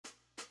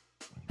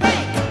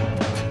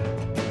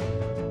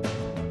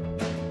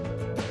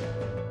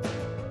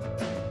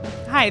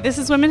Hi, this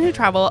is Women Who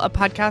Travel, a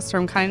podcast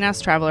from Condé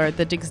Nast Traveler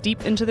that digs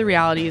deep into the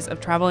realities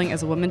of traveling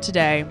as a woman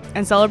today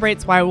and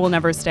celebrates why we'll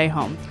never stay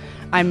home.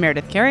 I'm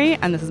Meredith Carey,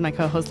 and this is my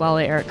co-host Lale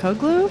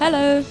Erikoglu.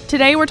 Hello.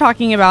 Today we're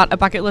talking about a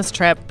bucket list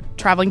trip,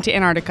 traveling to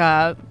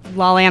Antarctica.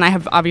 Lale and I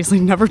have obviously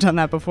never done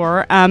that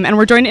before. And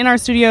we're joined in our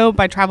studio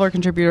by Traveler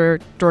contributor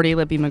Jordy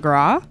Libby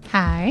McGraw.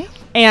 Hi.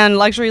 And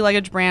luxury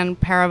luggage brand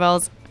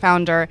Paravel's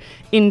founder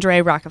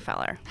Indre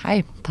Rockefeller.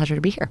 Hi. Pleasure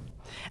to be here.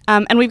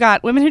 And we've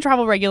got Women Who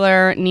Travel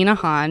regular Nina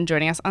Han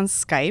joining us on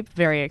Skype.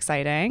 Very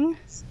exciting.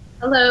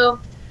 Hello.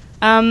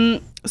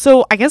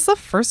 So I guess the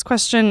first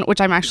question, which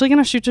I'm actually going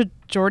to shoot to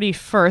Jordy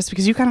first,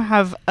 because you kind of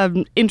have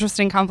an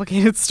interesting,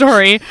 complicated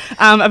story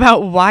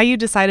about why you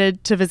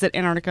decided to visit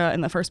Antarctica in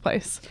the first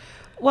place.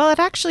 Well, it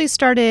actually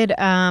started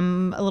a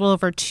little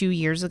over 2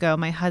 years ago.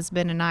 My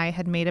husband and I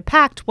had made a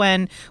pact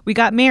when we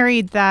got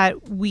married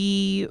that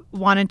we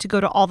wanted to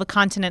go to all the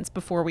continents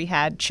before we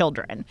had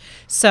children.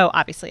 So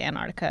obviously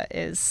Antarctica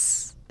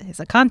is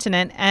a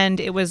continent,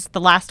 and it was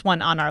the last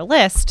one on our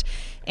list.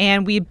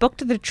 And we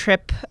booked the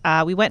trip.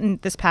 We went in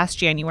this past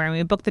January, and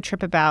we booked the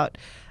trip about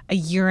a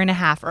year and a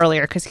half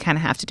earlier, because you kind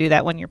of have to do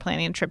that when you're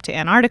planning a trip to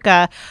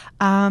Antarctica.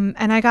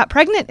 And I got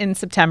pregnant in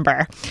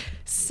September.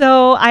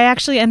 So I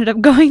actually ended up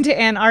going to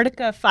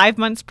Antarctica 5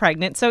 months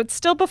pregnant. So it's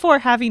still before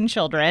having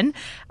children,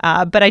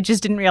 but I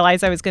just didn't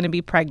realize I was going to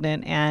be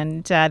pregnant.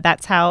 And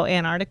that's how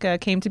Antarctica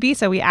came to be.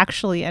 So we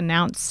actually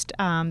announced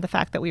the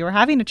fact that we were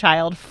having a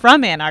child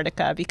from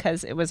Antarctica,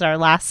 because it was our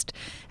last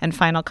and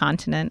final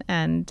continent.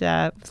 And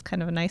it was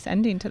kind of a nice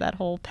ending to that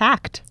whole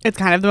pact. It's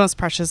kind of the most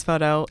precious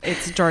photo.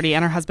 It's Jordy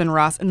and her husband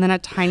Ross, and then a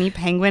tiny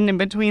penguin in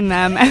between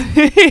them.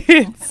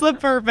 It's the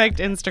perfect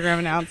Instagram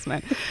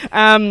announcement.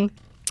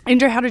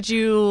 Indra, how did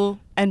you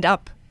end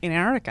up in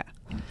Antarctica?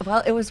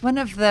 Well, it was one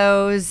of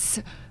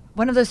those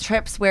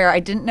trips where I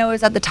didn't know it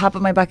was at the top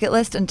of my bucket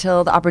list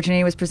until the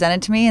opportunity was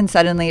presented to me, and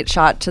suddenly it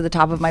shot to the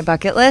top of my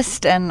bucket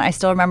list. And I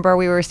still remember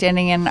we were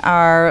standing in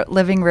our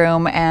living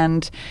room,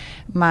 and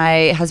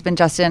my husband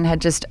Justin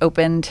had just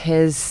opened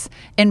his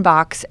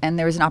inbox, and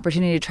there was an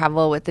opportunity to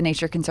travel with the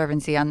Nature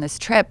Conservancy on this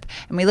trip.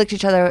 And we looked at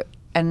each other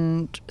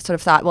and sort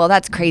of thought, well,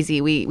 that's crazy.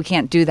 We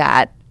can't do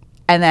that.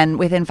 And then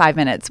within 5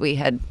 minutes, we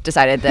had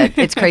decided that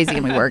it's crazy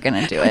and we were going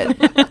to do it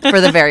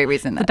for the very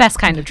reason that. The best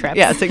kind of trip.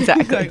 Yes,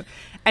 exactly.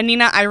 And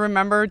Nina, I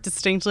remember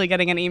distinctly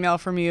getting an email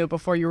from you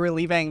before you were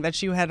leaving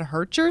that you had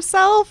hurt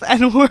yourself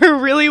and were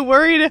really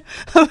worried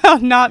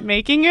about not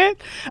making it.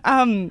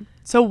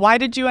 So why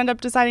did you end up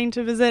deciding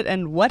to visit,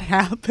 and what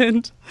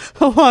happened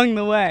along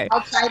the way?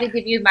 I'll try to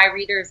give you my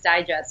Reader's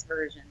Digest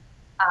version.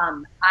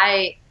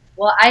 I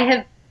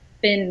have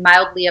been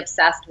mildly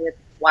obsessed with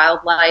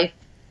wildlife,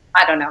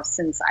 I don't know,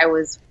 since I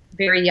was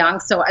very young.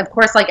 So, of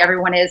course, like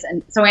everyone is.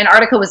 And so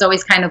Antarctica was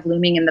always kind of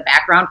looming in the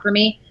background for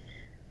me.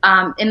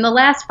 In the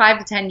last 5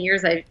 to 10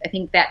 years, I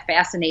think that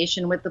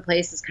fascination with the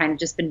place has kind of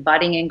just been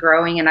budding and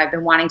growing, and I've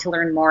been wanting to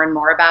learn more and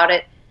more about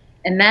it.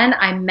 And then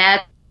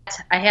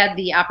I had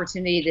the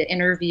opportunity to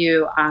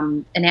interview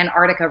an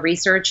Antarctica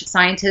research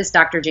scientist,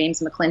 Dr.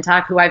 James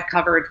McClintock, who I've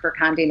covered for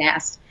Condé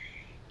Nast.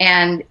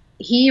 And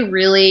he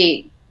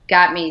really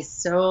got me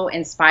so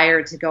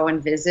inspired to go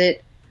and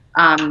visit.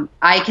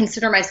 I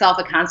consider myself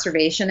a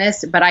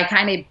conservationist, but I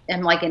kind of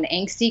am like an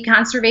angsty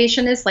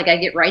conservationist. Like I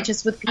get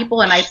righteous with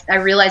people, and I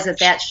realize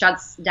that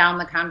shuts down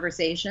the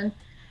conversation.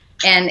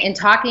 And in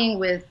talking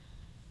with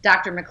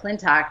Dr.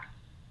 McClintock,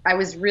 I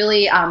was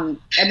really,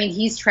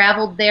 he's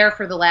traveled there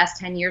for the last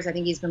 10 years. I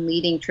think he's been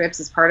leading trips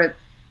as part of,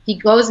 he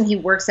goes and he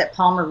works at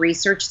Palmer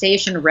Research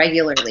Station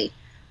regularly,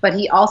 but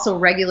he also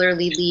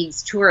regularly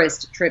leads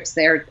tourist trips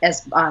there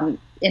as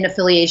in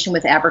affiliation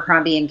with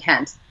Abercrombie &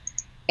 Kent.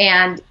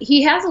 And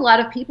he has a lot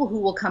of people who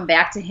will come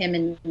back to him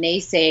and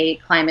naysay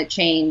climate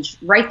change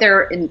right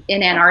there in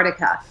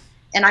Antarctica.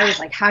 And I was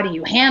like, how do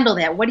you handle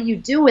that? What do you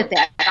do with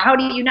that? How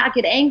do you not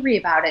get angry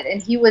about it?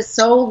 And he was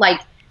so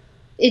like,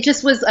 it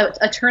just was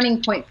a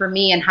turning point for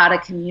me in how to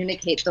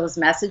communicate those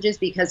messages,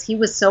 because he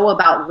was so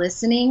about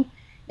listening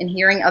and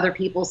hearing other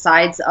people's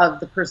sides of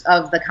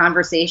the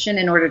conversation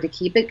in order to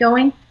keep it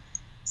going.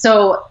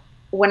 So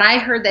when I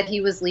heard that he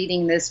was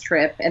leading this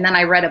trip, and then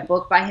I read a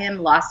book by him,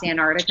 Lost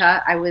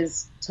Antarctica, I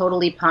was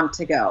totally pumped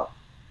to go.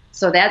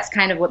 So that's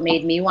kind of what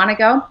made me want to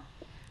go.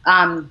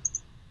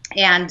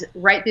 And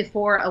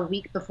a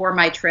week before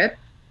my trip,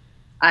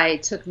 I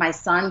took my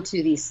son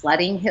to the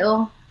sledding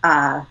hill,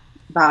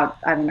 about,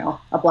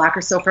 a block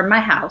or so from my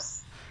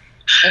house.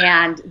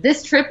 And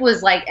this trip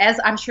was like, as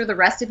I'm sure the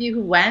rest of you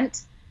who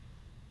went,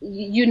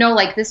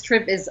 like this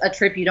trip is a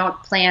trip you don't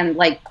plan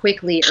like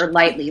quickly or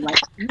lightly. Like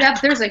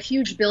there's a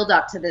huge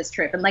buildup to this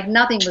trip, and like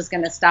nothing was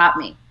going to stop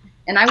me.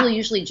 And I will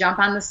usually jump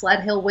on the sled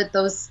hill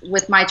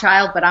with my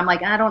child, but I'm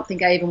like, I don't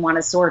think I even want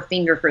a sore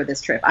finger for this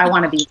trip. I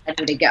want to be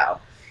ready to go.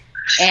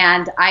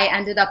 And I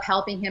ended up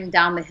helping him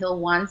down the hill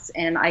once,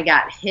 and I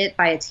got hit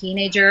by a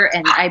teenager,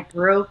 and I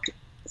broke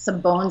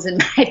some bones in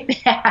my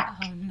back.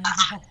 Oh, no.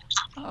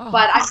 Oh.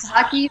 But I'm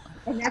lucky,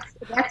 and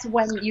that's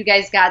when you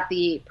guys got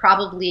the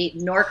probably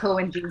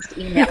Norco-induced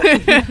email.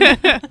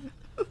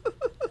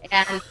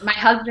 And my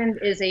husband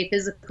is a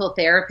physical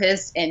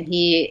therapist, and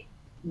he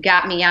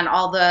got me on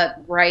all the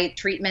right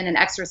treatment and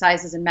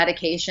exercises and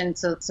medication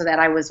so that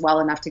I was well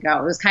enough to go.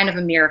 It was kind of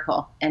a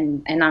miracle,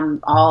 and I'm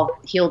all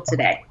healed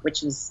today,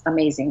 which is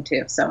amazing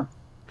too. So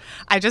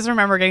I just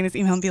remember getting this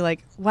email and be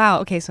like, wow,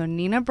 okay, so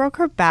Nina broke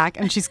her back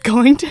and she's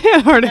going to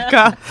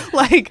Antarctica.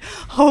 Like,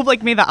 hope,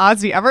 like, may the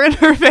odds be ever in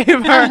her favor.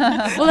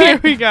 Well, Here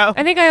we go.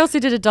 I think I also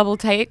did a double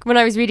take when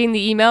I was reading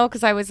the email,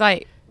 because I was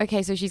like,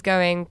 okay, so she's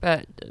going,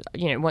 but,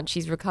 once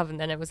she's recovered,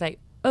 then it was like,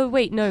 oh,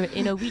 wait, no,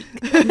 in a week.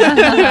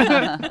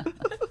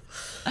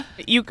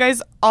 You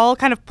guys all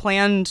kind of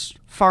planned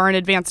far in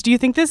advance. Do you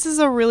think this is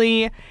a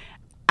really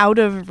out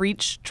of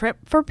reach trip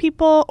for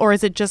people, or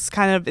is it just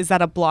is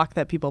that a block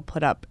that people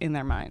put up in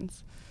their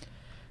minds?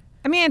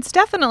 I mean, it's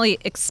definitely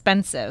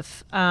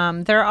expensive.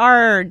 There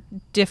are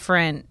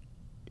different,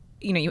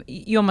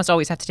 you almost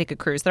always have to take a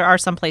cruise. There are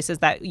some places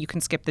that you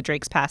can skip the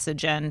Drake's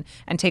Passage and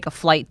take a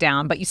flight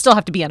down, but you still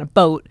have to be on a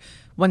boat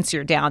once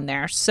you're down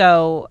there.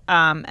 So,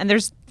 and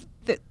there's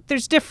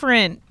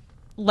different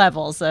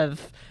levels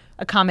of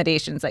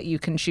accommodations that you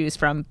can choose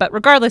from. But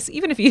regardless,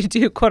 even if you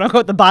do quote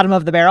unquote the bottom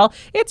of the barrel,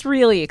 it's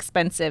really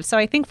expensive. So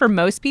I think for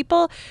most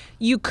people,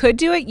 you could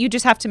do it. You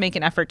just have to make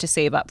an effort to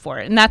save up for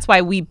it. And that's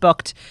why we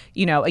booked,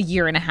 a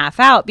year and a half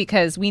out,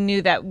 because we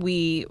knew that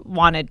we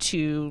wanted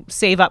to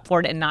save up for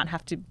it and not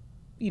have to,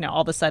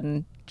 all of a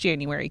sudden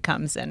January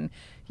comes and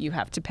you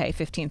have to pay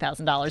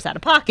 $15,000 out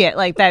of pocket.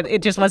 Like that,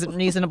 it just wasn't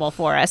reasonable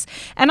for us.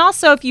 And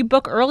also, if you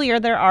book earlier,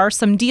 there are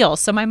some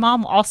deals. So my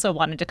mom also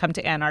wanted to come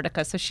to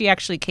Antarctica, so she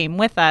actually came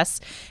with us.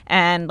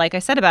 And like I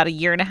said, about a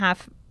year and a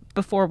half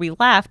before we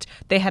left,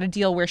 they had a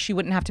deal where she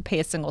wouldn't have to pay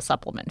a single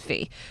supplement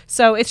fee.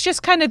 So it's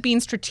just kind of being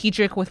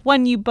strategic with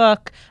when you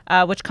book,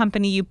 which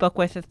company you book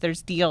with, if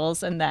there's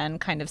deals, and then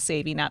kind of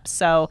saving up.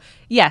 So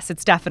yes,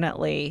 it's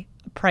definitely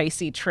a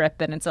pricey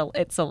trip, and it's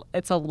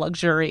a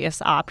luxurious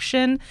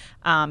option.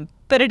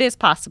 But it is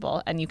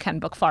possible, and you can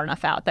book far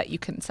enough out that you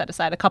can set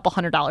aside a couple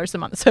 $100s a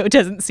month, so it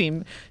doesn't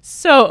seem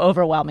so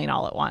overwhelming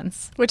all at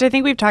once. Which I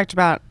think we've talked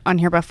about on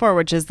here before,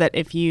 which is that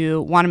if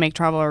you want to make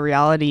travel a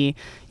reality,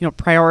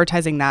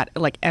 prioritizing that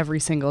like every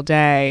single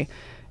day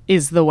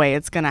is the way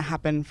it's going to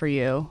happen for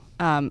you,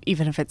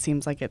 even if it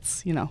seems like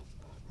it's,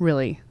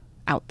 really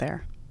out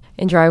there.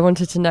 Indra, I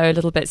wanted to know a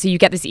little bit. So you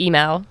get this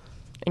email,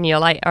 and you're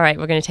like, all right,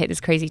 we're going to take this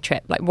crazy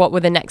trip. Like, what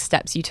were the next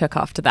steps you took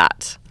after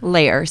that?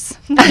 Layers.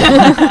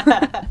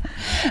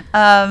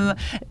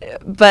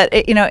 But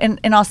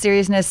in all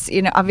seriousness,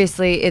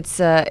 obviously it's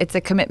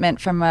a commitment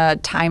from a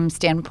time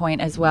standpoint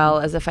as well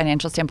as a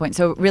financial standpoint.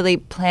 So really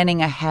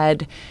planning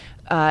ahead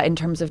in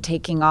terms of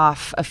taking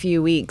off a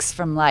few weeks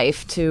from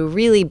life to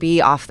really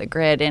be off the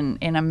grid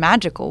in a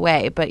magical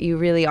way, but you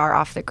really are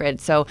off the grid.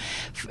 So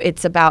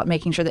it's about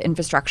making sure the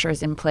infrastructure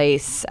is in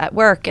place at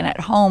work and at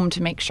home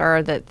to make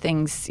sure that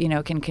things,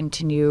 can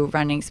continue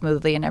running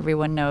smoothly and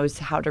everyone knows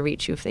how to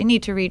reach you if they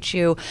need to reach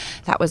you.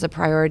 That was a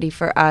priority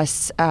for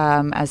us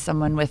as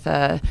someone with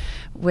a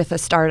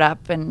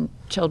startup and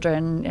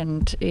children,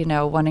 and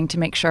wanting to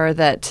make sure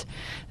that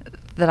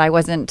I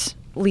wasn't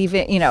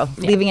leaving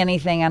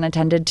anything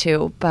unattended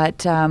to.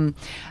 But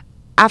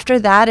after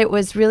that, it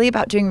was really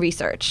about doing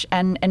research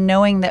and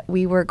knowing that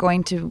we were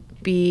going to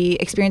be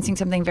experiencing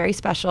something very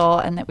special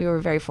and that we were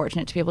very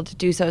fortunate to be able to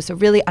do so. So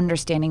really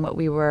understanding what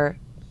we were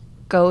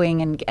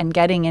going and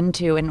getting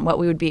into and what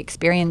we would be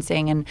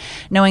experiencing, and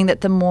knowing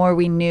that the more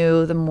we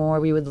knew, the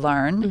more we would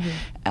learn.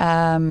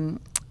 Mm-hmm.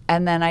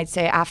 And then I'd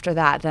say after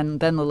that, then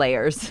the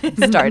layers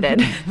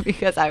started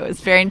because I was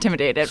very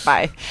intimidated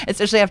by,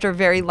 especially after a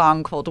very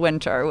long cold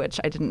winter, which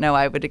I didn't know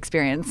I would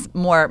experience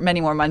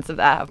many more months of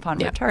that upon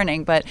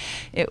returning. But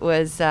it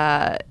was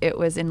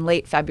in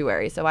late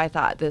February, so I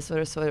thought this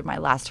was sort of my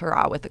last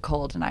hurrah with the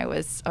cold, and I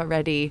was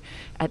already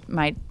at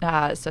my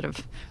sort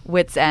of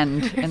wit's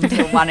end, and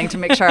so wanting to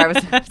make sure I was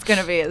going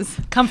to be as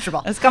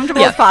comfortable as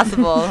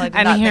possible.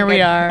 And here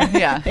we are,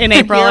 in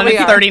April, and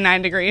it's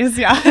 39 degrees.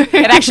 Yeah,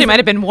 it actually might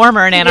have been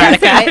warmer in Antarctica.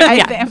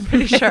 Yes, I'm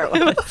pretty sure it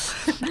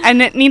was.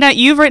 And Nina,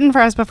 you've written for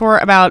us before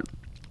about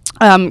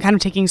kind of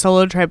taking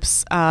solo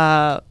trips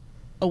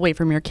away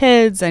from your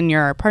kids and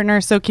your partner.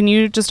 So can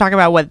you just talk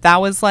about what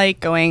that was like,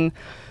 going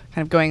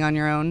on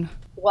your own?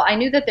 Well, I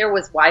knew that there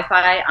was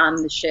Wi-Fi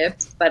on the ship,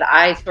 but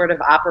I sort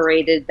of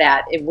operated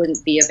that it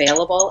wouldn't be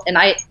available. And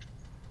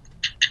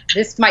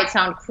this might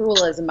sound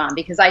cruel as a mom,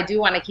 because I do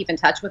want to keep in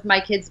touch with my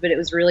kids, but it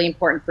was really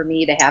important for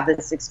me to have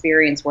this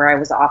experience where I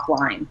was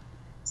offline.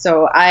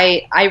 So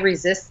I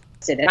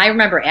resisted. And I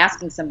remember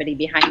asking somebody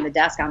behind the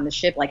desk on the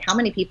ship, like, how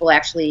many people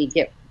actually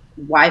get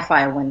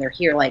Wi-Fi when they're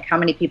here? Like, how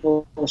many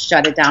people will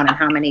shut it down and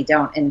how many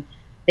don't? And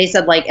they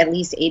said, like, at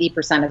least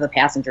 80% of the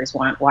passengers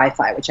want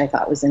Wi-Fi, which I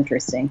thought was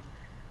interesting.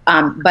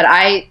 But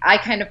I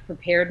kind of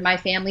prepared my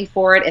family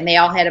for it, and they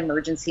all had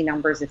emergency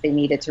numbers if they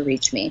needed to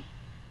reach me.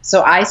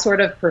 So I sort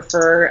of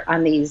prefer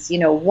on these,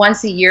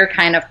 once a year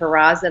kind of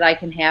hurrahs that I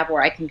can have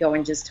where I can go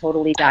and just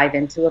totally dive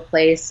into a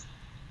place.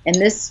 And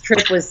this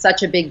trip was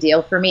such a big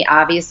deal for me,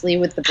 obviously,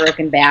 with the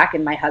broken back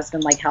and my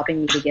husband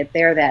helping me to get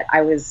there, that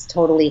I was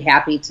totally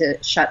happy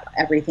to shut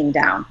everything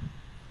down.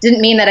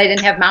 Didn't mean that I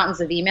didn't have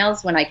mountains of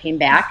emails when I came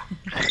back.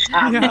 We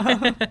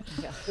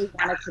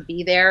wanted to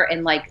be there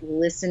and like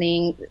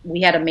listening.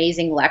 We had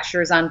amazing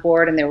lectures on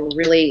board, and there were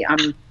really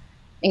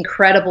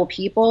incredible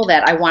people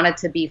that I wanted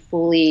to be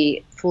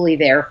fully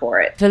there for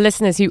it. For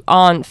listeners who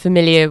aren't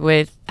familiar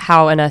with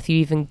how on earth you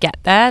even get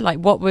there, like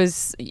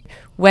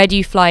where do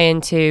you fly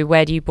into,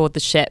 where do you board the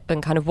ship,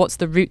 and kind of what's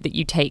the route that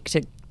you take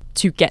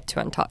to get to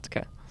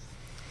Antarctica?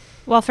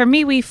 Well, for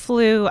me, we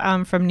flew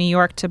from New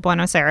York to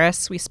Buenos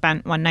Aires. We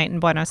spent one night in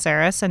Buenos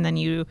Aires, and then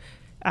you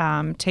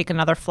take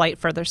another flight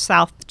further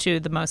south to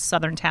the most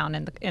southern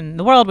town in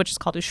the world, which is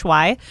called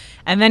Ushuaia.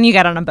 And then you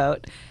get on a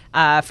boat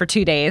for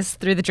 2 days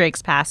through the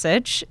Drake's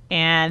Passage.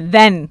 And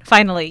then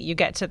finally you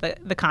get to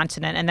the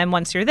continent. And then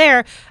once you're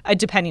there,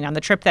 depending on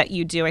the trip that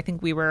you do, I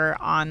think we were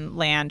on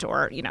land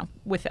or,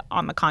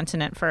 on the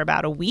continent for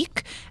about a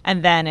week.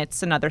 And then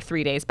it's another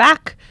 3 days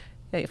back.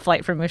 A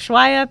flight from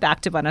Ushuaia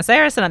back to Buenos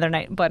Aires, another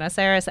night in Buenos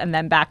Aires, and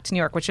then back to New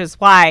York, which is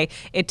why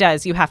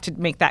you have to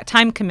make that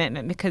time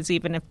commitment, because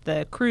even if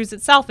the cruise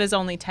itself is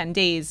only 10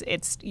 days,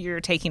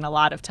 you're taking a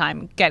lot of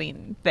time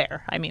getting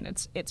there. I mean,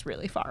 it's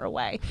really far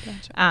away.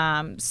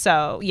 Gotcha.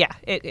 So yeah,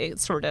 it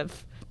sort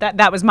of,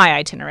 that was my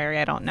itinerary.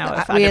 I don't know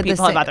if other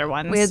people have other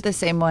ones. We had the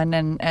same one,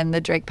 and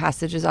the Drake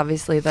Passage is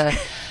obviously the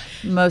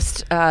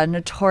most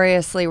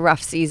notoriously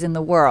rough seas in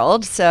the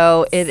world.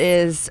 So it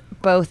is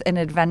both an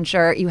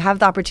adventure. You have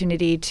the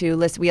opportunity to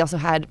listen. We also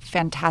had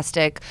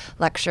fantastic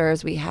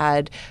lectures. We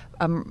had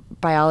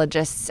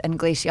biologists and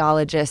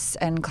glaciologists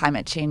and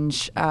climate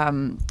change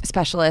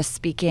specialists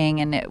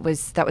speaking, and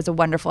that was a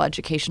wonderful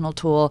educational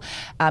tool.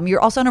 You're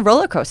also on a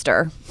roller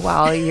coaster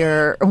while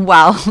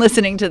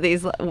listening to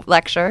these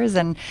lectures,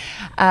 and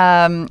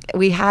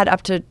we had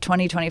up to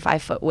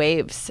 25 foot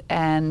waves.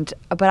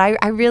 But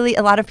I really,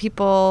 a lot of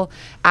people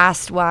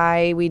asked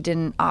why we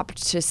didn't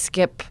opt to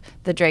skip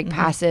the Drake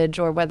Passage,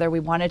 or whether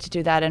we wanted to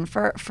do that. And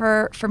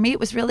for me, it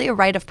was really a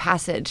rite of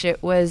passage.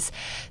 It was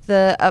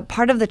a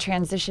part of the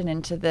transition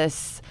into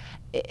this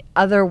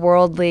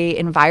otherworldly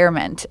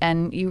environment.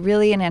 And you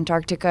really, in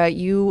Antarctica,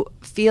 you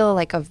feel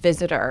like a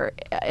visitor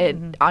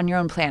on your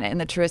own planet in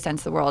the truest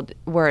sense of the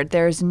word.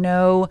 There's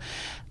no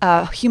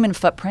human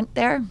footprint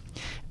there.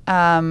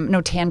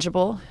 No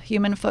tangible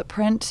human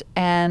footprint.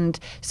 And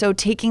so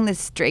taking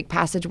this Drake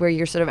Passage where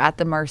you're sort of at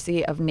the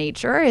mercy of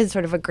nature is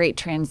sort of a great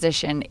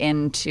transition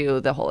into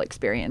the whole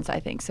experience, I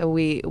think. So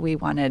we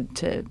wanted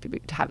to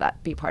have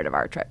that be part of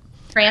our trip.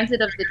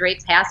 Transit of the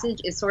Drake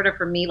Passage is sort of,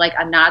 for me, like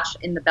a notch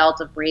in the belt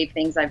of brave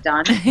things I've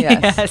done.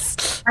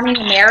 Yes. I mean,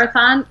 the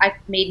marathon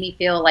made me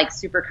feel like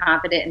super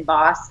confident and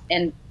boss,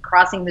 and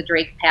crossing the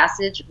Drake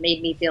Passage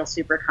made me feel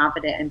super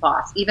confident and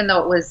boss, even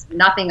though it was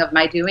nothing of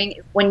my doing.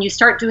 When you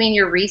start doing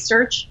your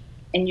research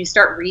and you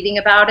start reading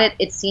about it,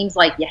 it seems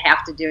like you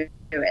have to do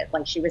it.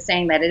 Like she was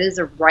saying, that it is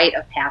a rite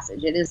of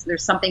passage.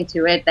 There's something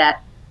to it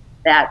that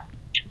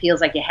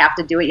feels like you have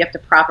to do it. You have to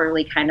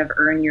properly kind of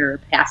earn your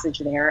passage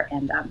there.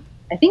 And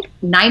I think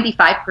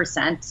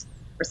 95%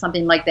 or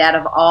something like that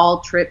of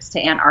all trips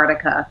to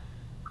Antarctica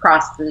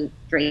cross the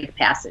Drake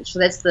Passage. So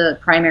that's the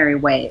primary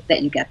way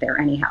that you get there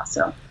anyhow.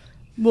 So.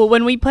 Well,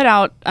 when we put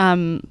out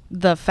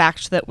the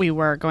fact that we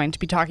were going to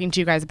be talking to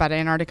you guys about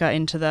Antarctica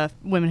into the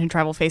Women Who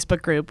Travel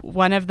Facebook group,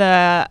 one of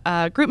the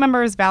group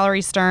members,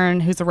 Valerie Stern,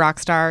 who's a rock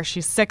star,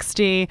 she's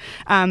 60,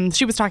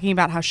 she was talking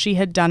about how she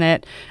had done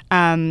it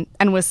and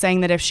was saying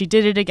that if she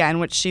did it again,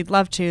 which she'd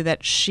love to,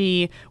 that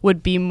she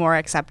would be more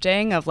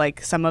accepting of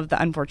like some of the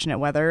unfortunate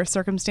weather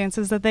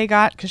circumstances that they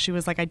got, because she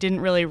was like, I didn't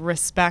really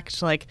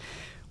respect like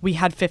we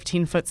had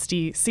 15-foot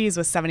seas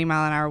with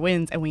 70-mile-an-hour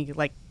winds, and we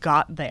like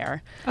got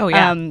there. Oh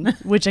yeah,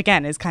 which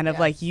again is kind of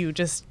like you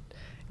just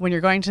when you're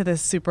going to this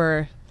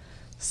super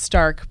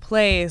stark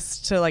place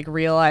to like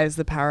realize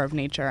the power of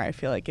nature. I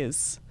feel like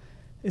is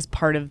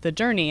part of the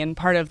journey and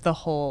part of the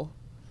whole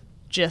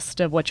gist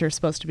of what you're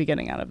supposed to be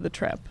getting out of the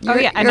trip. Oh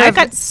yeah, and I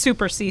got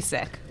super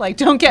seasick. Like,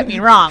 don't get me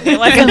wrong. It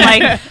wasn't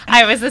like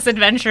I was this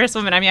adventurous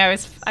woman. I mean,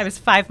 I was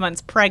 5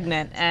 months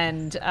pregnant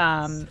and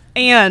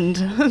going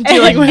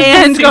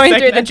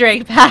through the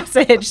Drake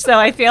Passage. So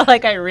I feel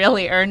like I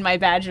really earned my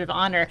badge of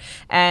honor.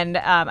 And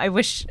I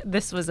wish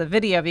this was a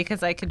video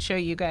because I could show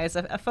you guys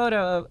a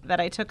photo that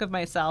I took of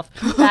myself.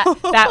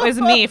 That was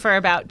me for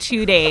about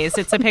 2 days.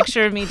 It's a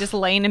picture of me just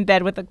laying in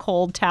bed with a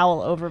cold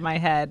towel over my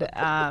head.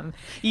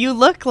 You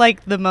look like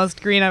the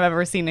most green I've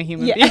ever seen a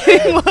human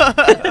being.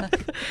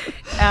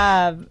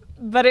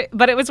 But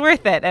it was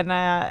worth it, and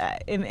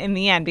in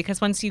the end,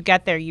 because once you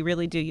get there, you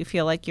really do. You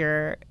feel like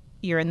you're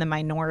in the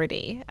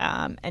minority,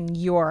 and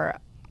you're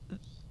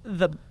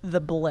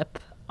the blip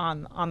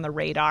on the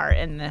radar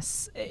in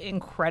this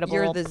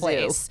incredible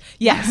place. Zoo.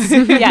 Yes,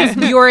 yes,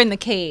 you're in the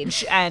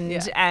cage,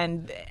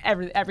 and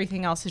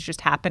everything else is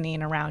just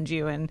happening around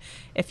you. And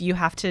if you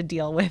have to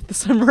deal with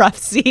some rough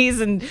seas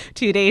and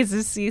 2 days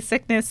of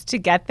seasickness to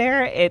get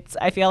there,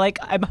 I feel like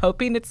I'm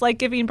hoping it's like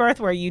giving birth,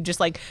 where you just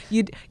like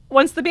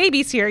once the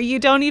baby's here, you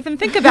don't even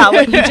think about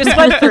what you just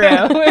went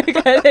through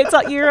because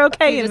you're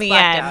okay in the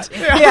end.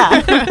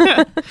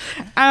 Yeah.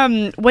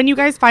 When you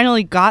guys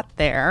finally got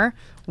there,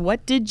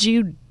 what did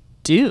you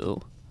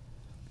do?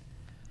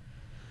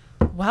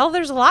 Well,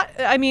 there's a lot.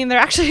 I mean, there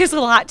actually is a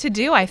lot to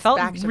do. I felt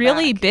Back to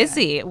really back,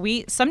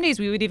 busy. Some days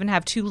we would even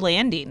have 2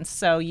 landings.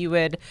 So you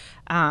would,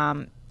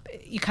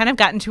 you kind of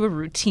got into a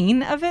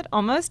routine of it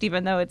almost,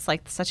 even though it's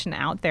like such an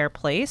out there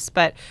place.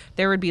 But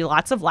there would be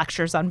lots of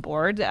lectures on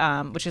board,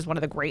 which is one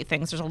of the great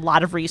things. There's a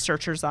lot of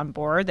researchers on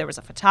board. There was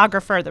a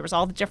photographer. There was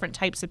all the different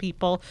types of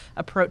people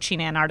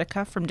approaching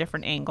Antarctica from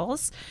different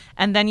angles.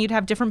 And then you'd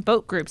have different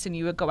boat groups, and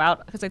you would go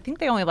out, because I think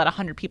they only let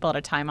 100 people at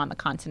a time on the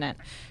continent.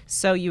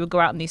 So you would go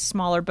out in these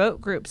smaller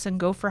boat groups and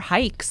go for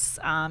hikes,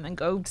 and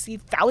go see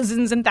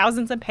thousands and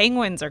thousands of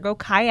penguins, or go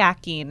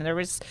kayaking. And there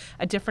was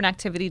a different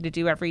activity to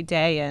do every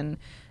day. And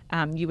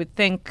you would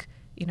think,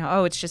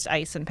 oh, it's just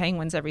ice and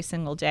penguins every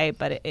single day,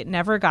 but it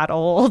never got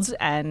old.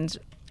 And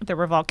there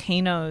were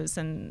volcanoes,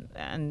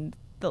 and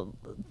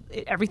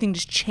everything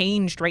just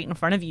changed right in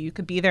front of you. You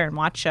could be there and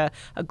watch a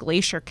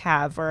glacier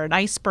calve or an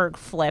iceberg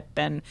flip,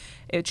 and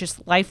it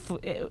just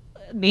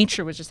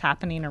nature was just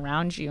happening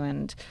around you.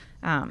 And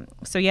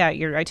so yeah,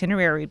 your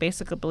itinerary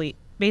basically,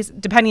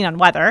 depending on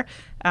weather,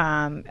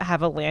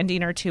 have a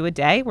landing or 2 a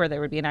day where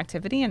there would be an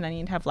activity, and then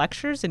you'd have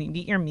lectures, and you'd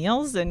eat your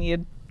meals, and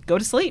you'd go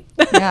to sleep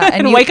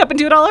and wake up and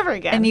do it all over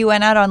again. And you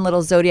went out on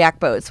little Zodiac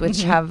boats,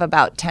 which have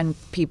about 10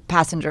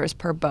 passengers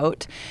per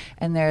boat.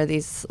 And they're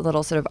these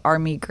little sort of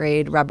army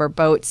grade rubber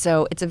boats.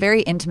 So it's a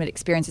very intimate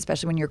experience,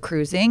 especially when you're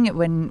cruising.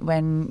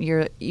 When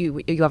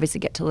you obviously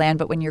get to land,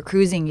 but when you're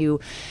cruising,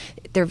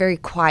 they're very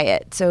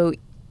quiet. So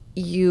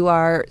you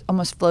are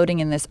almost floating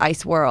in this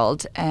ice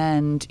world,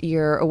 and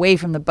you're away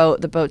from the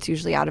boat. The boat's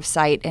usually out of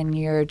sight, and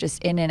you're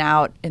just in and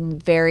out in a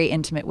very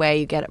intimate way.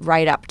 You get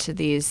right up to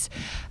these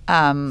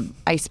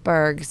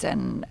icebergs,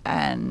 and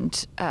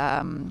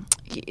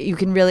you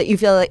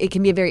feel like it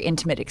can be a very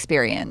intimate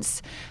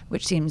experience,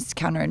 which seems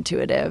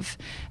counterintuitive.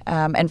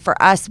 And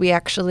for us, we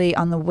actually,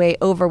 on the way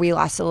over, we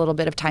lost a little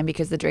bit of time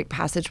because the Drake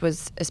Passage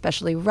was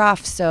especially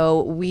rough.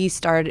 So we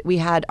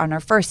had on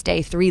our first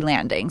day 3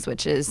 landings,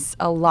 which is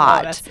a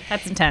lot. Oh,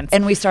 that's intense.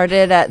 And we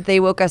started they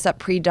woke us up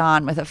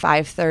pre-dawn with a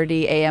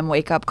 5:30 a.m.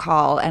 wake-up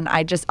call. And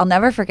I'll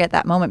never forget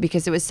that moment,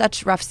 because it was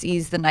such rough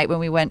seas the night when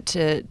we went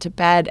to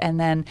bed. And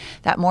then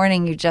that morning,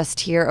 you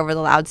just hear over the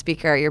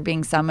loudspeaker, you're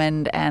being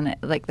summoned, and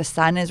like the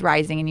sun is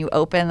rising, and you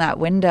open that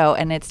window,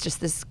 and it's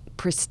just this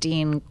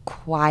pristine,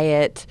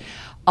 quiet,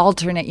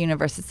 alternate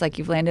universe. It's like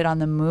you've landed on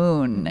the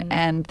moon.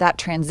 And that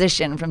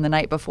transition from the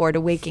night before to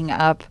waking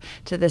up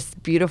to this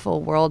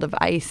beautiful world of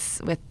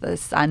ice with the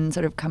sun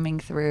sort of coming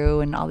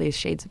through and all these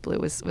shades of blue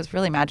was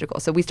really magical.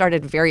 So we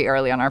started very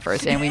early on our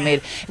first day,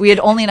 and we had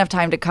only enough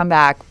time to come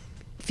back,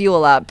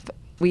 fuel up.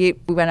 We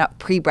went out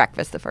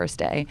pre-breakfast the first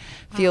day,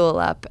 fuel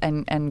up,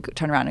 and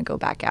turn around and go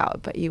back out.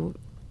 But you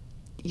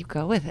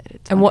go with it.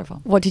 It's wonderful.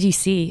 What did you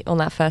see on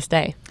that first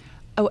day?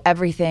 Oh,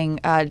 everything.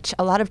 A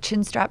lot of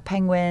chinstrap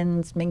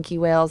penguins, minke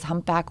whales,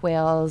 humpback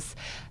whales.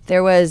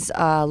 There was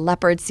a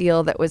leopard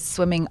seal that was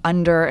swimming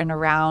under and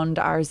around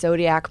our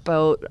Zodiac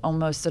boat,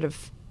 almost sort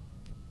of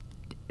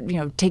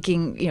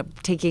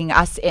taking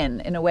us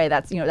in a way.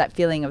 That's that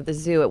feeling of the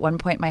zoo. At one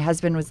point, my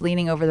husband was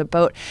leaning over the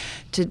boat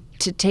to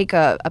take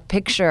a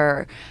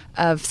picture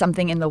of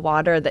something in the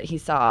water that he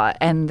saw,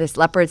 and this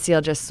leopard seal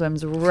just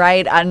swims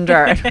right under.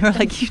 And we're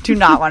like, you do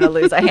not want to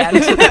lose a hand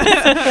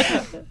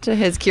to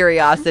his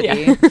curiosity.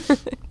 Yeah.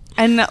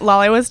 And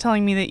Lale was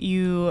telling me that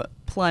you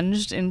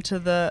plunged into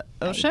the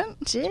ocean?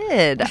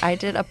 I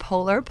did a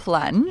polar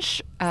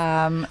plunge.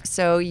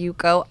 So you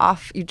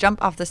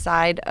jump off the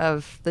side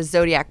of the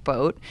Zodiac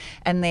boat,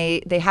 and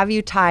they have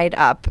you tied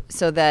up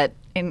so that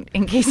in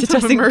case it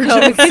doesn't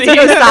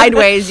go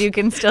sideways, you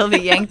can still be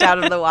yanked out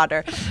of the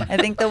water. I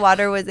think the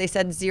water was, they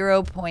said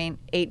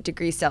 0.8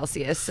 degrees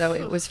Celsius, so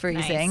it was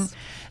freezing. Nice.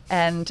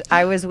 And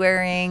I was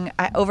wearing,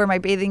 over my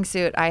bathing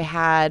suit, I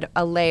had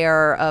a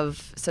layer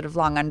of sort of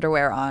long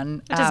underwear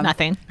on. Which is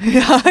nothing.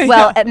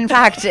 Well, in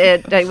fact,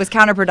 it was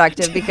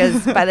counterproductive,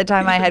 because by the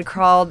time I had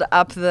crawled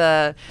up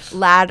the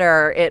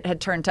ladder, it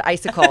had turned to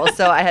icicles.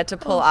 So I had to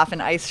pull off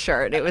an ice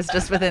shirt. It was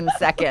just within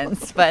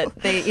seconds. But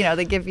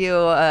they give you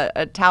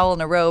a towel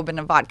and a robe and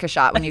a vodka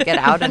shot when you get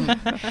out, and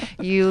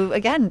you,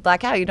 again,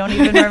 black out. You don't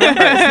even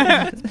remember.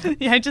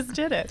 Yeah, I just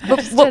did it.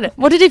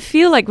 What did it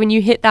feel like when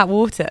you hit that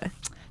water?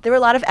 There were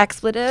a lot of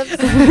expletives.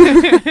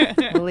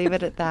 We'll leave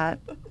it at that.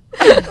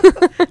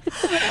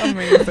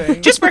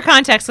 Amazing. Just for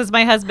context, because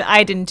my husband,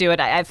 I didn't do it.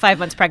 I'm 5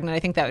 months pregnant.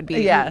 I think that would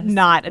be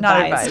not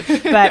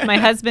advised. But my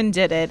husband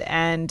did it,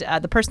 and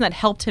the person that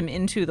helped him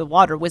into the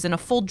water was in a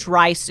full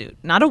dry suit,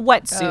 not a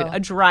wet suit, a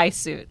dry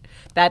suit.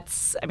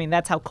 That's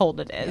how cold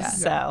it is. Yeah.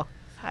 So,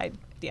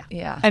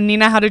 Yeah. And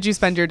Nina, how did you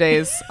spend your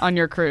days on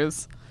your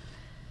cruise?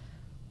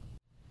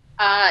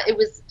 It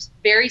was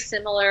very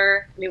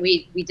similar. I mean,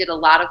 we did a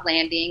lot of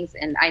landings,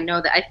 and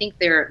I think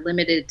they're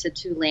limited to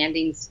 2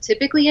 landings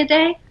typically a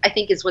day, I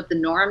think is what the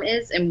norm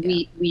is. And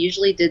we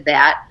usually did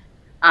that.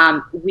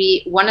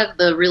 One of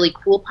the really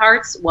cool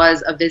parts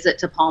was a visit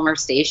to Palmer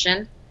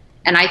Station.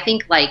 And I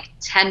think like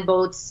 10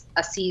 boats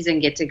a season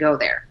get to go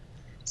there.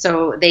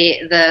 So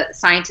the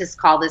scientists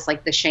call this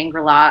like the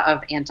Shangri-La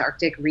of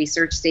Antarctic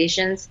research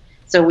stations.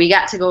 So we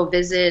got to go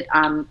visit.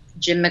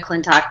 Jim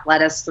McClintock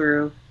led us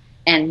through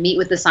and meet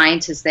with the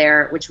scientists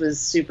there, which was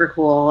super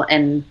cool.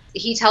 And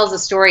he tells a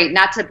story,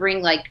 not to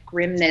bring like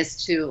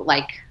grimness to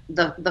like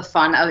the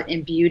fun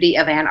and beauty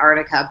of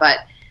Antarctica, but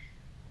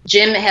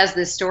Jim has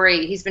this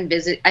story.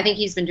 I think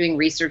he's been doing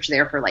research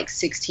there for like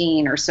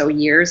 16 or so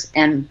years.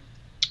 And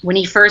when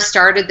he first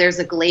started, there's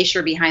a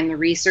glacier behind the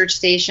research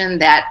station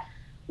that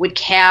would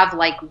calve,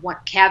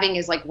 calving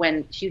is like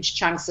when huge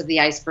chunks of the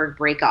iceberg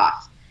break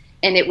off.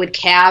 And it would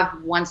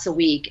calve once a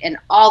week, and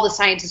all the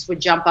scientists would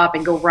jump up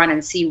and go run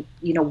and see,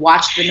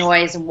 watch the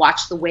noise and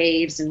watch the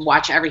waves and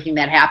watch everything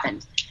that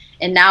happened.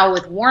 And now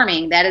with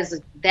warming, that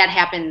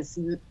happens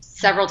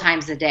several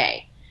times a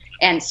day.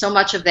 And so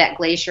much of that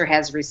glacier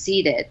has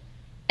receded.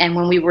 And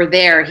when we were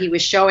there, he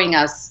was showing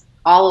us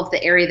all of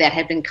the area that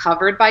had been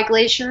covered by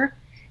glacier,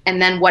 and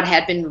then what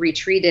had been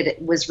retreated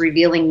was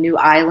revealing new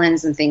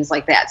islands and things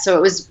like that. So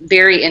it was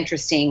very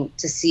interesting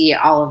to see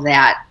all of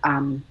that,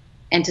 and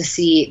to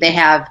see they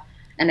have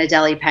an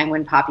Adelie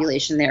penguin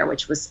population there,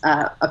 which was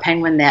a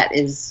penguin that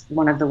is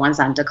one of the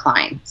ones on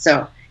decline.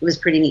 So it was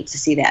pretty neat to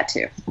see that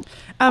too.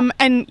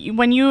 And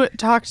when you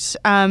talked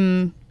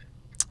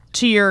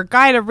to your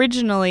guide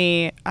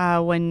originally,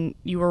 when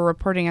you were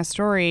reporting a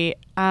story,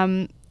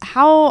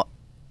 how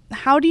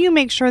do you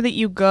make sure that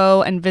you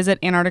go and visit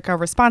Antarctica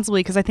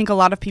responsibly? Because I think a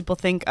lot of people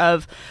think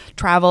of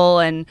travel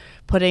and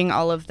putting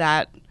all of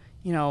that,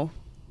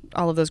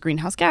 all of those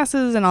greenhouse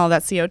gases and all of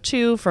that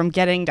CO2 from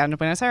getting down to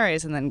Buenos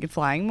Aires and then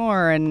flying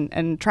more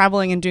and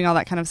traveling and doing all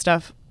that kind of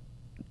stuff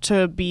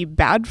to be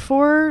bad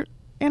for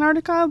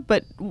Antarctica.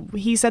 But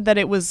he said that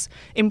it was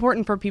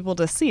important for people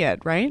to see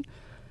it, right?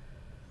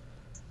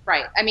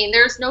 Right. I mean,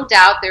 there's no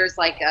doubt there's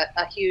like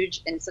a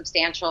huge and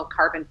substantial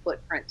carbon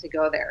footprint to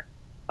go there.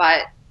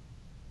 But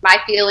my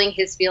feeling,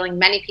 his feeling,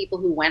 many people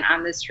who went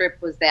on this trip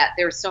was that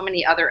there's so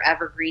many other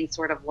evergreen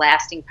sort of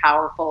lasting,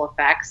 powerful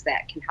effects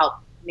that can help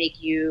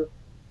make you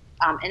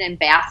an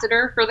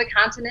ambassador for the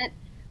continent.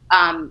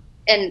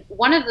 And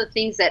one of the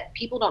things that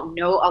people don't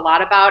know a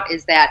lot about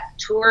is that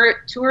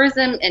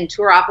tourism and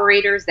tour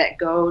operators that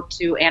go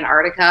to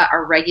Antarctica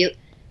are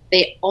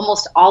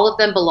almost all of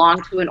them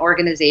belong to an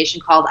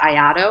organization called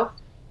IATO,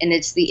 and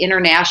it's the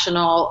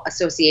International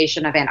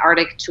Association of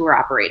Antarctic Tour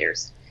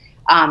Operators.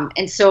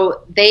 And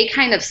so they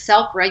kind of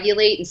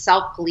self-regulate and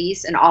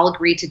self-police and all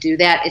agree to do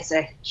that. It's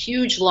a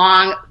huge,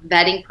 long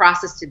vetting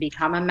process to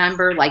become a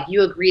member. Like,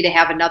 you agree to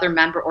have another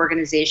member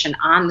organization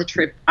on the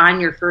trip, on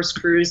your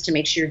first cruise, to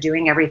make sure you're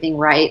doing everything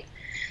right.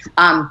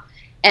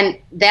 And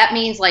that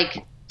means,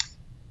 like,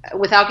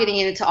 without getting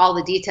into all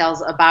the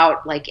details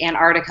about like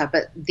Antarctica,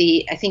 but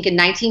I think in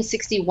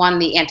 1961,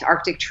 the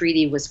Antarctic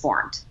Treaty was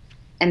formed.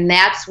 And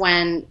that's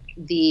when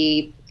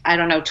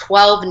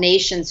 12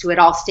 nations who had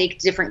all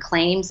staked different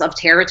claims of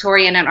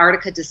territory in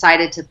Antarctica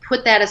decided to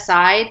put that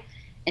aside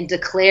and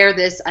declare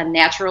this a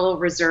natural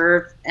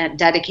reserve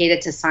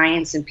dedicated to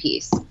science and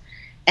peace.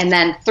 And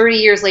then 30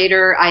 years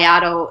later,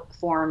 IATO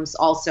forms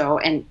also.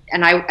 And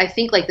I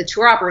think like the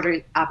tour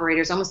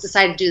operators almost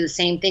decided to do the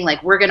same thing.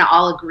 Like, we're going to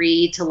all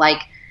agree to,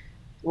 like,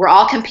 we're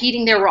all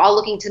competing there. We're all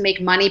looking to make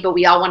money, but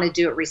we all want to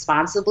do it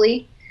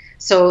responsibly.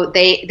 So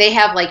they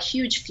have like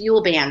huge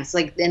fuel bans,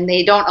 and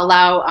they don't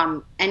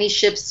allow any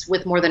ships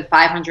with more than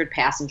 500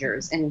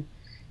 passengers. And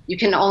you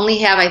can only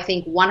have, I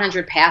think,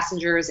 100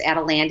 passengers at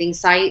a landing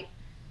site.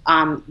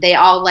 They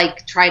all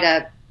like try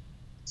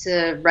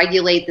to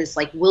regulate this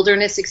like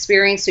wilderness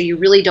experience, so you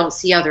really don't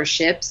see other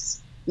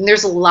ships. And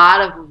there's a lot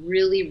of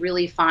really,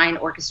 really fine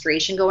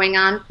orchestration going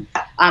on.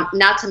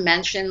 Not to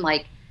mention,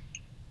 like,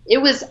 it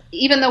was,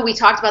 even though we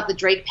talked about the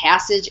Drake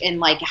Passage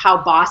and like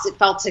how boss it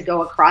felt to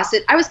go across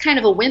it, I was kind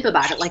of a wimp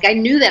about it. Like, I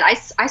knew that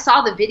I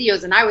saw the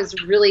videos and I was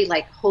really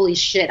like, holy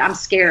shit, I'm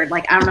scared.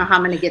 Like, I don't know how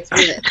I'm going to get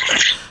through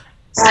this.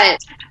 But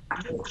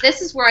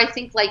this is where I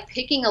think like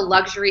picking a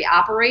luxury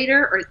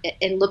operator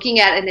and looking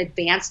at an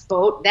advanced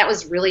boat, that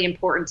was really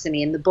important to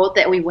me. And the boat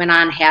that we went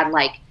on had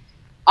like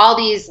all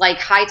these like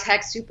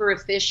high-tech, super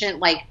efficient,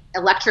 like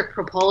electric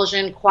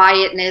propulsion,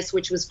 quietness,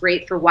 which was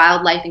great for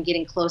wildlife and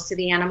getting close to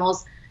the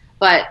animals.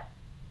 But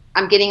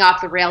I'm getting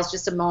off the rails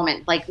just a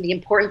moment. Like, the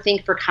important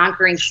thing for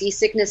conquering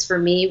seasickness for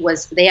me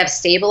was they have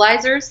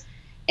stabilizers,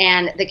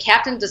 and the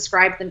captain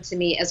described them to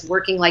me as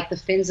working like the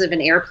fins of an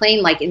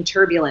airplane, like in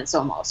turbulence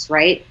almost,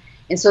 right?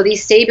 And so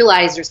these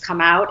stabilizers come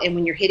out, and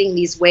when you're hitting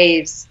these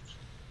waves,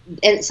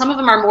 and some of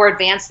them are more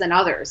advanced than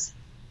others,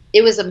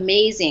 it was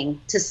amazing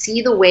to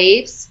see the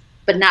waves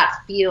but not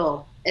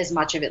feel as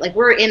much of it. Like,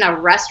 we're in a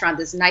restaurant,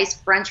 this nice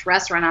French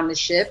restaurant on the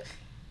ship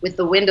with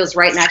the windows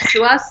right next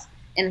to us,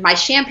 and my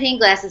champagne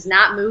glass is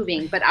not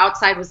moving, but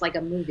outside was like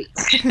a movie.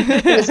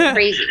 It was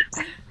crazy.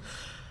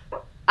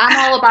 I'm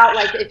all about,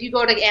 like, if you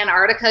go to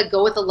Antarctica,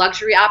 go with a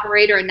luxury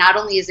operator, and not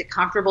only is it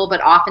comfortable, but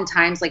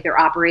oftentimes, like, they're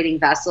operating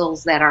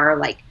vessels that are,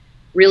 like,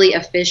 really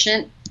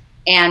efficient.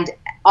 And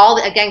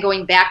again,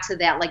 going back to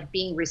that, like,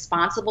 being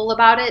responsible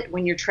about it,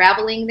 when you're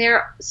traveling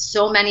there,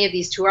 so many of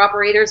these tour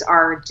operators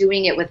are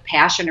doing it with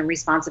passion and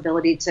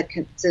responsibility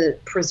to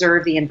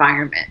preserve the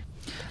environment.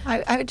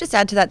 I would just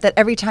add to that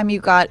every time you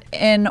got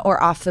in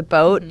or off the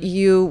boat,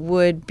 you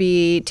would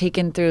be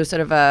taken through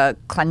sort of a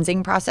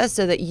cleansing process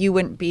so that you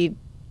wouldn't be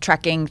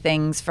trekking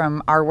things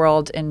from our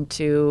world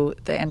into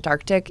the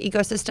Antarctic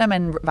ecosystem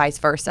and vice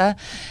versa.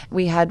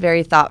 We had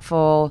very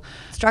thoughtful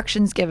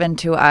instructions given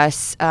to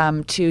us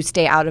to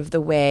stay out of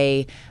the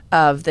way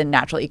of the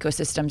natural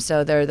ecosystem.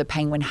 So there are the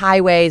penguin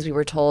highways. We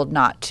were told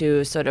not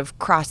to sort of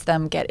cross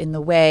them, get in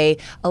the way,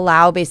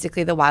 allow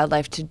basically the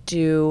wildlife to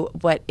do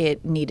what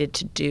it needed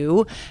to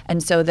do.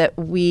 And so that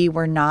we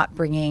were not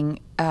bringing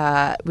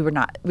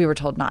we were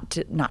told not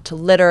to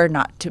litter,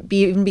 not to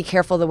even be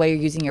careful the way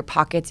you're using your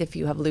pockets if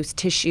you have loose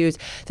tissues.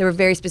 There were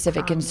very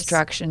specific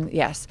instructions.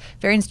 Yes,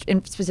 very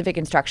specific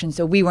instructions.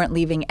 So we weren't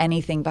leaving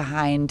anything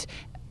behind,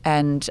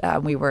 and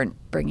we weren't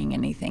bringing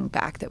anything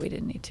back that we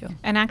didn't need to.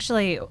 And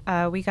actually,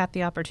 we got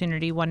the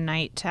opportunity one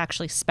night to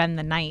actually spend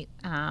the night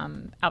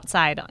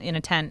outside in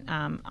a tent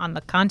on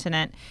the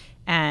continent,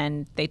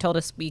 and they told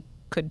us we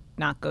could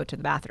not go to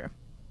the bathroom.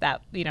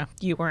 That,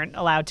 you weren't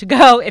allowed to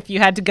go. If you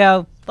had to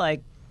go,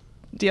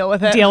 deal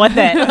with it.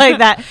 Like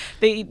that.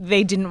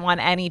 They didn't want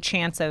any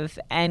chance of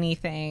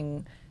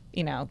anything,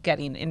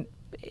 getting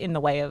in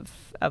the way of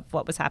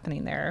what was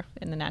happening there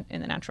in the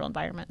natural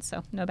environment.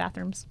 So no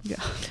bathrooms. Yeah.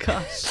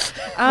 Gosh.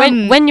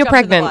 When you're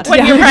pregnant.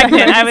 When you're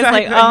pregnant, I was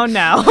like, oh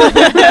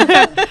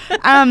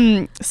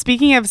no.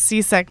 Speaking of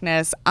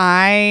seasickness,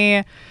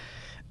 I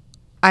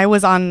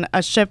was on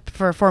a ship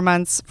for 4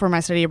 months for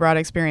my study abroad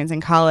experience in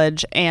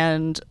college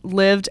and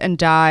lived and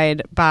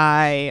died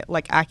by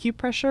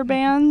acupressure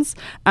bands.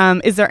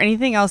 Is there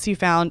anything else you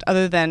found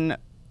other than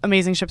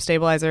amazing ship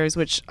stabilizers,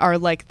 which are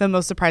the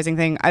most surprising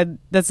thing?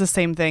 That's the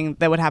same thing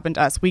that would happen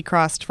to us. We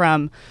crossed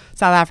from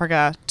South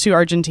Africa to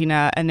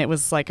Argentina, and it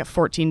was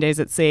 14 days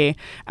at sea.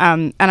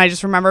 And I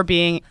just remember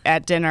being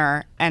at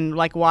dinner and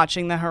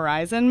watching the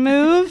horizon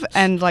move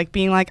and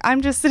being I'm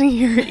just sitting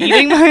here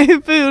eating my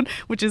food,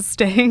 which is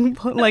staying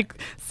put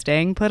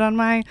on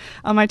my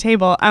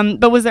table.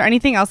 But was there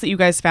anything else that you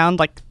guys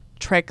found,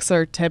 tricks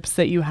or tips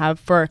that you have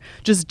for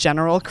just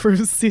general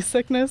cruise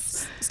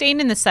seasickness? Staying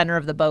in the center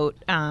of the boat,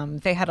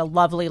 they had a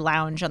lovely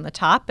lounge on the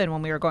top, and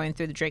when we were going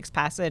through the Drake's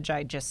Passage,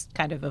 I just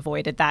kind of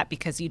avoided that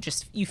because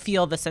you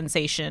feel the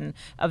sensation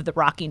of the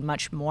rocking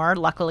much more.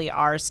 Luckily,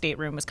 our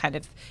stateroom was kind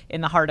of in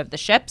the heart of the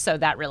ship, so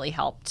that really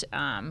helped.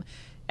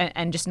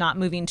 And just not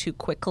moving too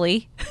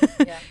quickly.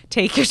 Yeah.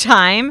 Take your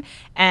time.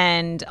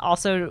 And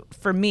also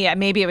for me,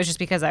 maybe it was just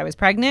because I was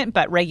pregnant,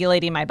 but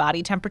regulating my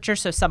body temperature.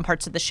 So some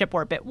parts of the ship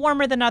were a bit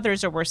warmer than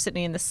others, or we're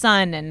sitting in the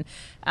sun. And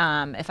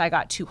if I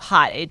got too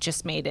hot, it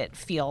just made it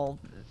feel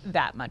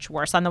that much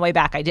worse. On the way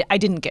back, I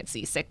didn't get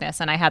seasickness,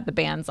 and I had the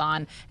bands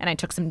on, and I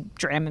took some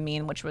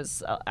Dramamine, which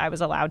was I was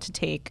allowed to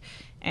take.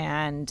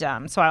 And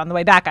so on the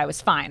way back, I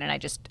was fine, and I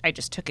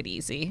just took it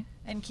easy.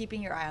 And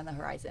keeping your eye on the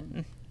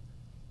horizon.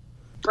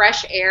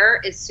 Fresh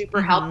air is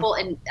super helpful,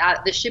 and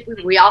the ship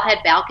we all had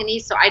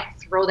balconies, so I'd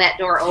throw that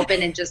door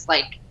open and just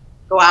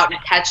go out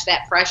and catch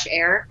that fresh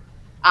air.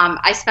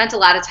 I spent a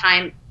lot of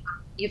time.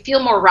 You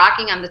feel more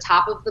rocking on the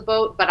top of the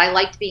boat, but I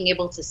liked being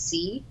able to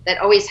see. That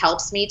always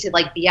helps me to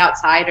be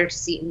outside or to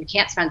see. And you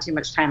can't spend too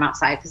much time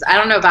outside because I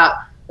don't know about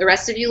the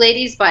rest of you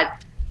ladies,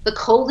 but the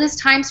coldest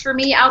times for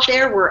me out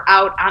there were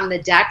out on the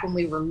deck when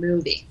we were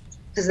moving,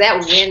 because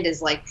that wind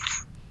is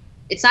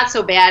it's not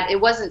so bad. It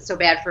wasn't so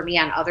bad for me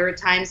on other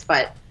times,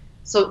 but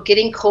so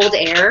getting cold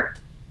air,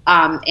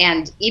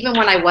 and even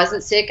when I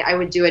wasn't sick, I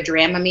would do a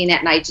Dramamine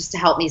at night just to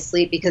help me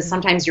sleep, because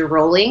sometimes you're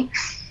rolling.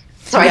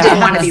 So I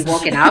didn't want to be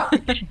woken up. You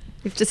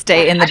have to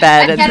stay in the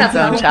bed. It's its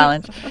own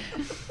challenge.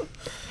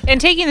 And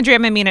taking the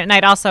Dramamine at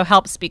night also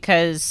helps,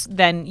 because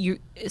then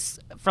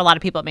for a lot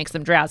of people, it makes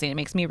them drowsy. And it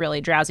makes me really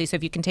drowsy. So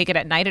if you can take it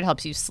at night, it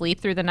helps you sleep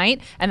through the night.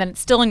 And then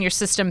it's still in your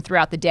system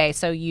throughout the day.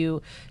 So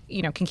you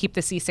can keep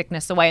the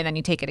seasickness away, and then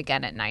you take it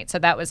again at night. So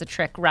that was a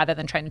trick, rather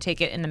than trying to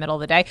take it in the middle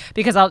of the day.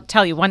 Because I'll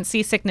tell you, once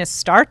seasickness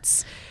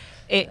starts,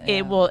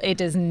 it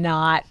does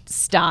not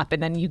stop.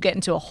 And then you get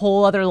into a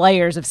whole other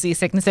layers of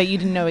seasickness that you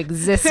didn't know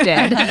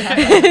existed.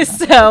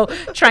 So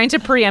trying to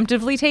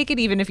preemptively take it,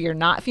 even if you're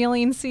not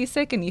feeling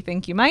seasick and you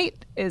think you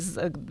might, is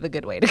the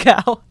good way to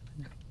go.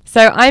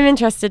 So I'm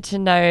interested to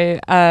know,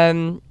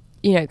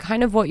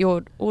 kind of what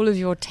all of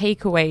your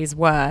takeaways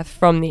were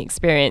from the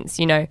experience.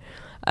 You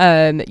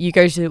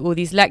go to all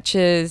these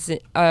lectures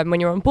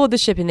when you're on board the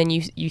ship, and then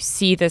you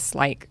see this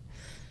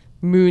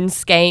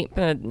moonscape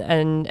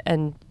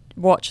and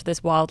watch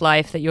this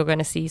wildlife that you're going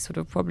to see sort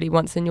of probably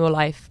once in your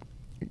life.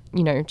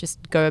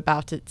 Just go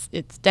about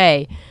its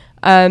day,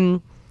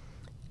 and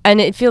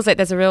it feels like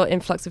there's a real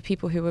influx of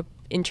people who are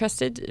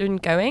interested in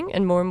going,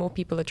 and more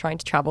people are trying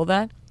to travel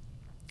there.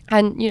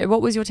 And,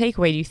 what was your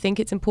takeaway? Do you think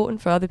it's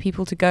important for other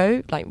people to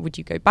go? Would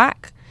you go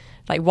back?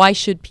 Why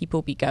should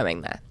people be going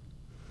there?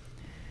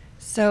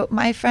 So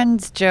my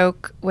friends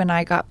joke when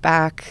I got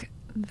back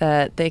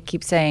that they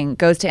keep saying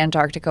goes to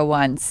Antarctica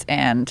once.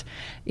 And,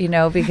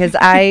 because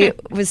I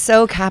was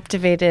so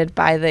captivated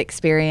by the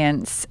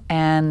experience.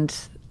 And,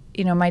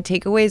 my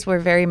takeaways were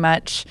very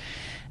much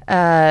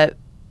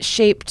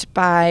shaped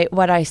by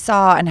what I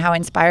saw and how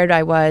inspired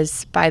I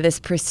was by this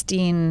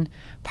pristine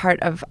part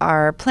of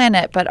our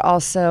planet, but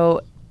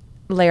also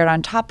layered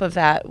on top of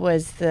that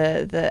was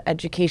the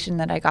education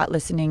that I got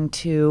listening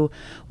to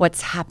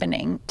what's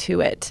happening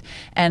to it.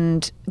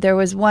 And there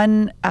was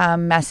one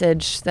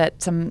message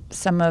that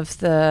some of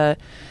the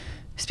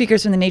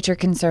speakers from the Nature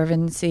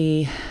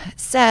Conservancy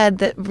said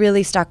that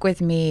really stuck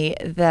with me,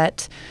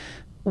 that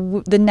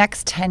the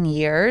next 10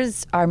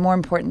 years are more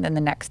important than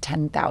the next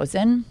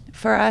 10,000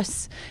 for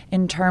us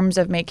in terms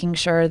of making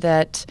sure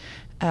that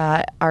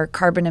our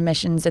carbon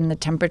emissions and the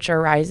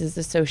temperature rises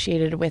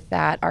associated with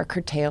that are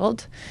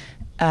curtailed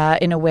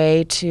in a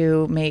way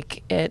to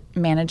make it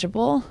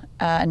manageable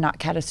and not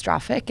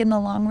catastrophic in the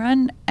long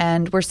run.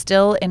 And we're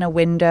still in a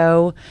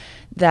window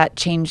that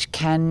change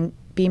can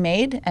be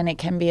made and it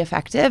can be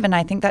effective. And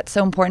I think that's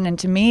so important. And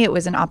to me, it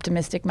was an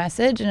optimistic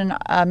message and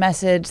a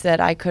message that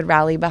I could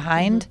rally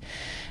behind.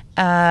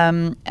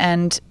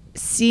 And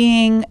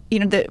seeing,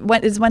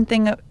 what is one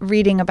thing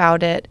reading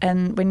about it,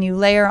 and when you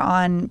layer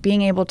on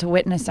being able to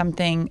witness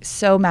something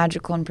so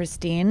magical and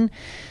pristine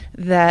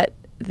that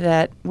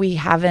we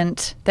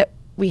haven't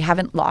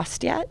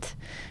lost yet,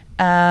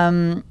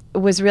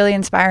 was really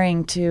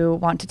inspiring to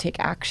want to take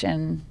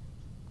action.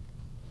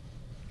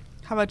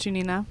 How about you,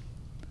 Nina?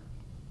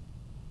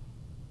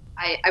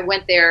 I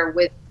went there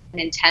with an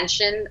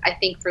intention, I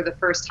think, for the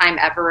first time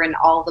ever in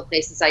all the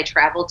places I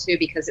traveled to,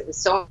 because it was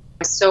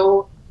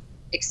so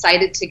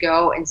excited to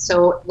go and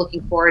so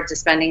looking forward to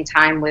spending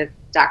time with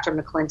Dr.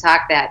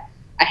 McClintock that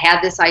I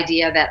had this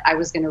idea that I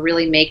was going to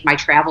really make my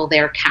travel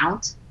there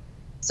count.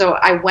 So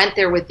I went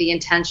there with the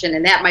intention,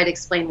 and that might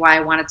explain why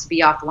I wanted to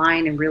be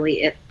offline and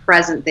really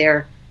present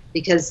there,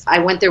 because I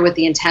went there with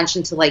the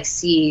intention to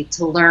see,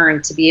 to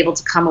learn, to be able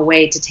to come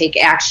away, to take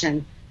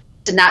action,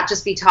 to not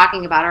just be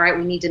talking about, all right,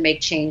 we need to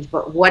make change,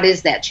 but what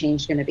is that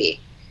change going to be?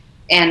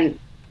 And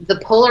the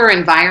polar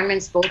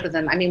environments, both of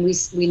them, I mean,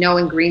 we know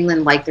in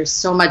Greenland, there's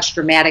so much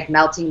dramatic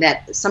melting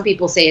that some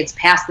people say it's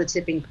past the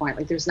tipping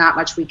point. There's not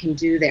much we can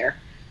do there.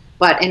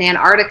 But in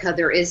Antarctica,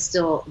 there is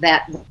still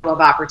that level of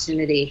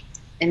opportunity.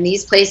 And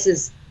these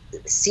places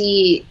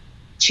see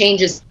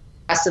changes the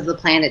rest of the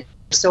planet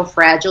so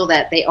fragile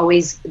that they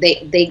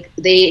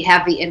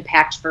have the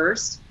impact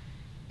first.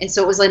 And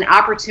so it was an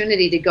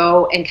opportunity to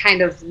go and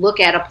kind of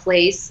look at a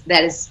place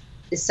that is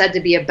said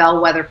to be a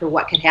bellwether for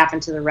what could happen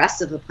to the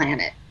rest of the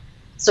planet.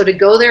 So to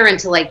go there and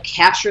to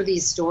capture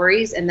these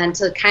stories, and then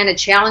to kind of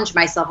challenge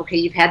myself, okay,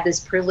 you've had this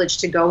privilege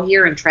to go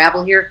here and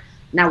travel here.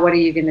 Now what are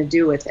you going to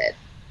do with it?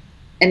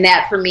 And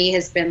that for me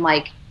has been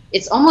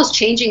it's almost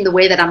changing the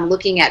way that I'm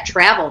looking at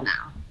travel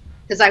now,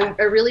 because I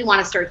really want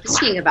to start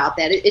thinking about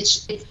that.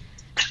 It's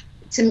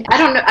to me, I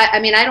don't know.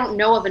 I don't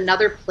know of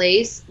another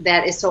place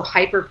that is so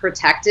hyper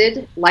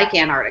protected like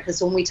Antarctica.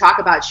 So when we talk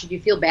about should you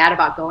feel bad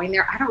about going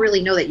there, I don't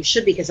really know that you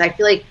should, because I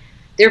feel like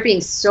they're being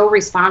so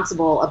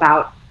responsible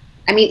about.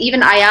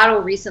 Even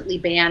IATO recently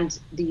banned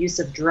the use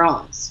of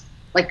drones.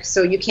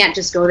 So you can't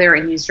just go there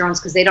and use drones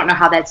because they don't know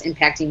how that's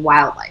impacting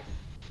wildlife.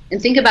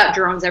 And think about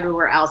drones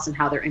everywhere else and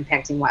how they're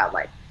impacting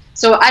wildlife.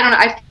 So I don't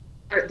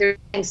know.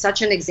 They're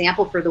such an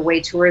example for the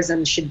way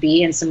tourism should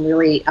be in some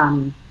really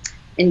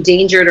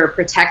endangered or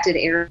protected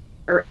areas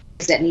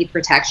that need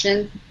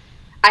protection.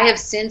 I have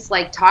since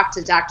talked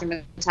to Dr.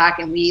 McClintock,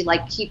 and we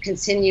keep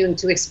continuing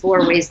to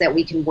explore ways that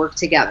we can work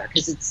together,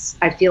 because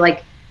I feel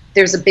like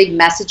there's a big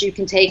message you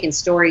can take and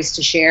stories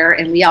to share,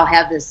 and we all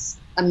have this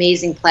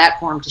amazing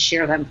platform to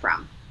share them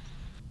from.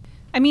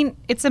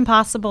 It's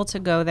impossible to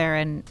go there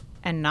and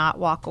not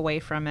walk away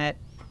from it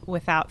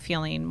without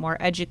feeling more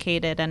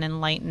educated and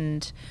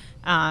enlightened,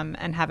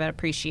 and have an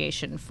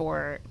appreciation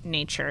for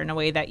nature in a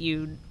way that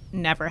you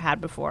never had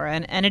before.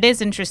 And it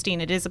is interesting.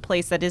 It is a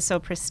place that is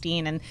so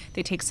pristine, and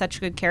they take such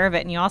good care of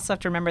it. And you also have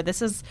to remember,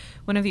 this is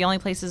one of the only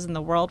places in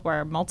the world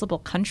where multiple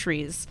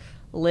countries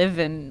live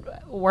and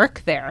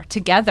work there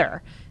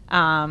together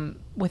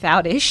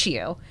without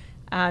issue.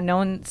 No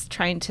one's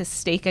trying to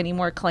stake any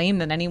more claim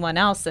than anyone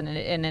else, and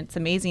it's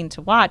amazing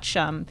to watch.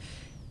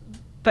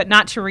 But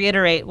not to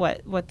reiterate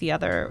what the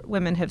other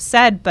women have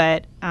said,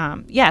 but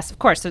yes, of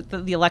course,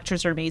 the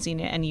lectures are amazing,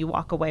 and you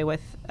walk away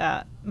with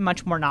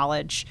much more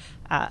knowledge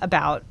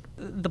about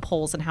the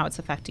poles and how it's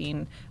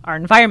affecting our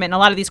environment. And a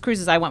lot of these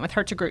cruises, I went with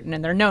Hurtigruten,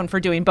 and they're known for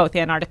doing both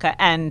Antarctica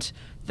and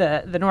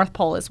the North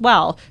Pole as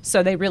well.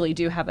 So they really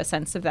do have a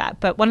sense of that.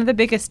 But one of the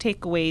biggest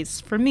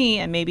takeaways for me,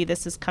 and maybe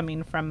this is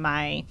coming from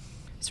my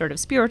sort of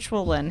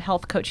spiritual and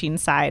health coaching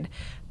side,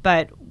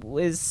 but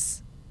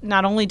was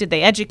not only did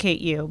they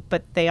educate you,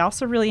 but they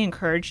also really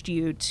encouraged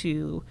you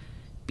to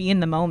be in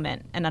the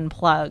moment and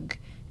unplug.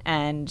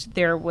 And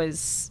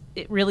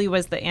it really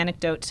was the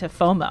anecdote to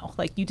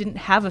FOMO. You didn't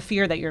have a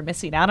fear that you're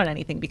missing out on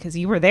anything because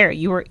you were there.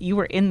 You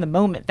were in the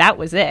moment. That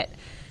was it.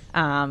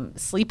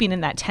 Sleeping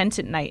in that tent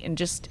at night and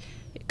just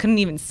couldn't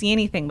even see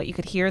anything, but you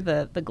could hear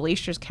the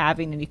glaciers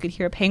calving, and you could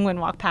hear a penguin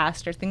walk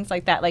past or things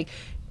like that.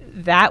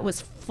 That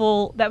was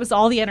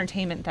all the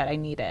entertainment that I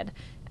needed.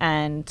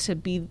 And to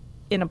be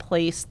in a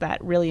place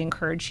that really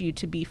encouraged you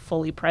to be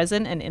fully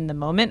present and in the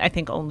moment, I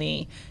think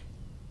only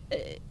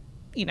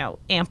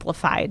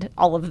amplified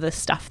all of the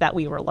stuff that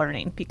we were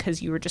learning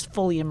because you were just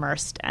fully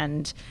immersed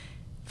and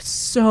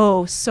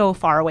so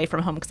far away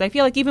from home. Because I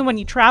feel like even when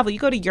you travel, you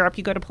go to Europe,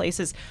 you go to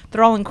places,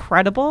 they're all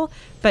incredible,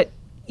 but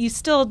you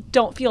still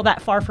don't feel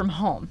that far from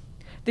home.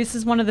 This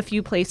is one of the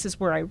few places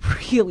where I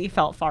really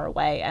felt far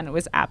away, and it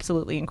was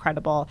absolutely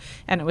incredible,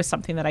 and it was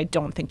something that I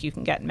don't think you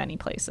can get in many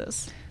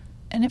places.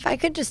 And if I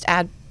could just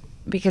add,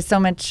 because so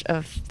much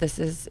of this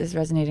is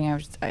resonating,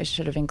 I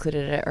should have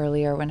included it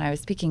earlier when I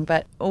was speaking,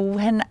 but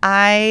when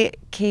I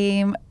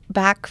came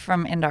back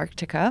from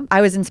Antarctica,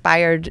 I was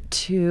inspired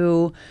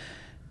to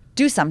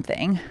do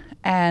something.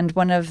 And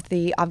one of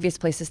the obvious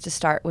places to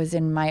start was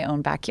in my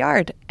own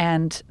backyard.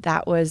 And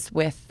that was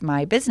with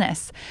my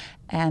business.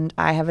 And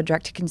I have a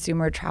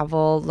direct-to-consumer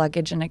travel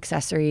luggage and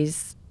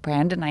accessories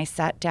brand. And I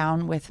sat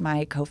down with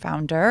my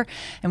co-founder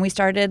and we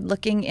started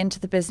looking into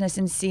the business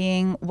and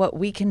seeing what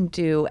we can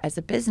do as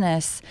a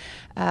business.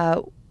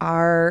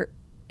 Our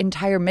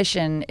entire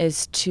mission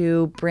is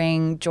to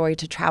bring joy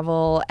to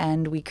travel,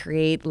 and we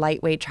create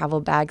lightweight travel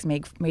bags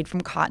made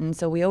from cotton.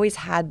 So we always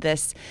had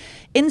this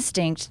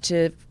instinct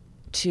to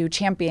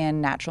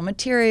champion natural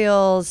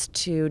materials,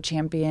 to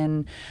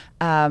champion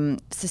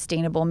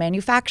sustainable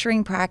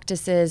manufacturing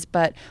practices,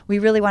 but we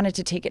really wanted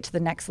to take it to the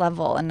next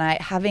level. And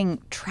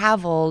having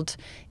traveled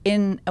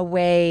in a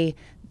way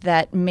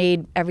that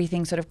made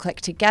everything sort of click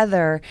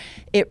together,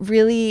 it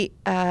really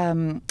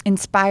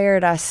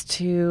inspired us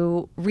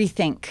to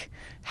rethink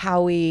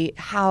how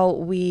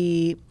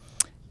we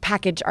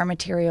package our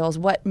materials,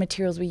 what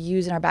materials we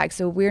use in our bags.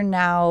 So we're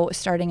now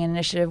starting an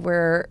initiative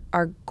where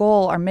our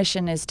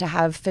mission is to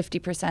have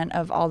 50%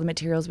 of all the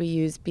materials we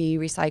use be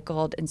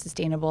recycled and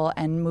sustainable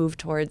and move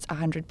towards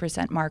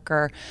 100%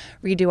 marker,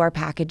 redo our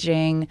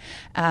packaging,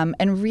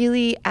 and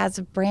really as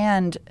a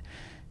brand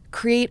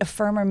create a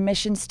firmer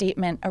mission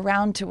statement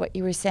around, to what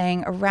you were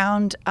saying,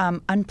 around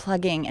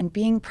unplugging and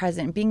being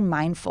present, being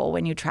mindful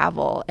when you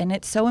travel. And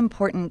it's so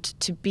important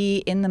to be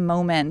in the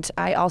moment.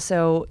 I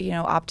also,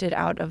 opted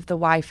out of the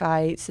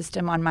Wi-Fi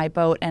system on my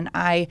boat, and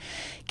I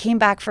came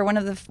back for one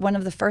of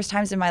the first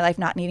times in my life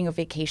not needing a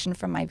vacation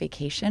from my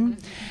vacation,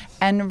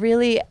 and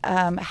really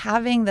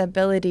having the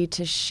ability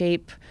to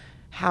shape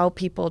how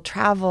people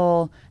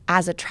travel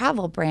as a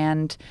travel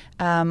brand.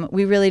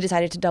 We really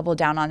decided to double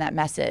down on that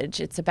message.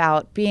 It's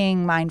about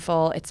being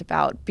mindful. It's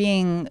about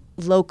being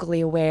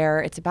locally aware.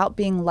 It's about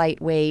being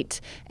lightweight.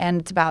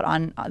 And it's about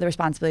the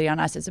responsibility on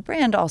us as a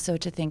brand also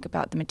to think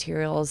about the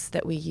materials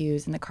that we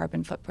use and the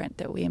carbon footprint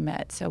that we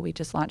emit. So we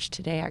just launched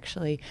today,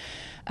 actually.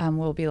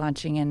 We'll be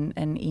launching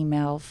an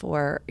email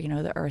for,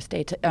 the Earth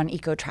Day on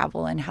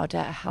eco-travel and how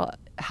to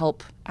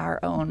help our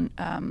own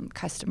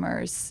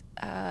customers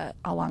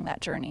along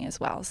that journey as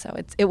well. So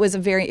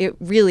it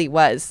really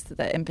was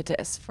the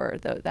impetus for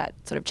that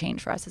sort of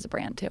change for us as a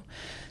brand too.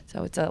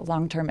 So it's a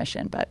long-term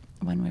mission, but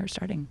when we were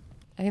starting.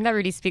 I think that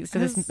really speaks to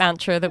this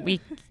mantra that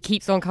we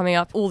keeps on coming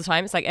up all the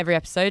time. It's like every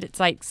episode. It's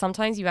like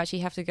sometimes you actually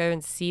have to go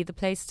and see the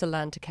place to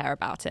learn to care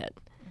about it.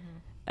 Mm-hmm.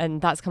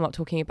 And that's come up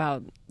talking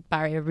about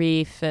Barrier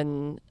Reef,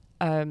 and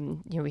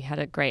we had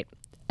a great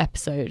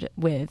episode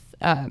with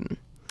a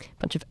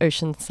bunch of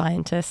ocean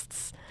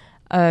scientists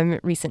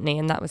recently,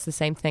 and that was the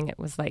same thing. It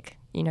was like,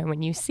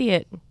 when you see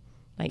it,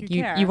 like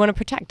you want to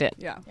protect it.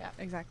 Yeah,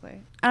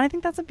 exactly. And I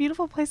think that's a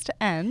beautiful place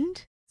to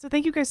end. So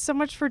thank you guys so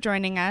much for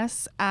joining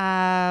us.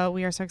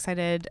 We are so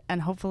excited,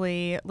 and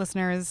hopefully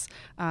listeners,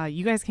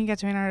 you guys can get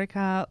to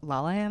Antarctica.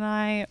 Lale and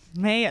I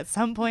may at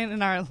some point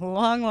in our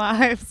long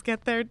lives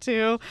get there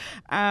too.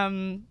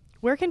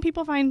 Where can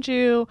people find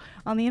you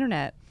on the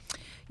internet?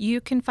 You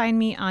can find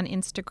me on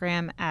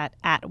Instagram at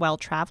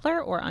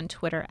 @WellTraveler or on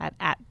Twitter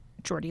at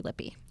Jordy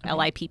Lippe,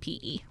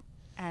 Lippe.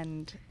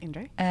 And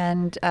Indre?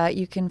 And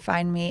you can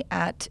find me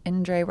at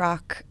Indre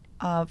Rock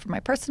for my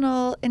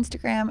personal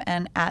Instagram,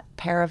 and at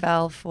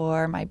Paravel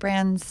for my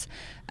brand's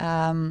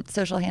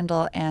social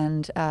handle,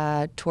 and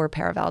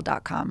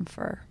tourparavel.com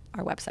for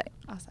our website.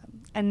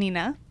 Awesome. And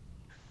Nina?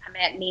 I'm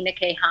at Nina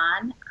K.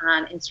 Hahn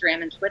on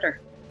Instagram and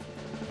Twitter.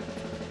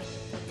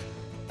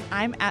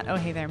 I'm at Oh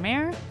Hey There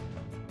Mayor.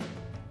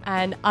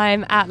 And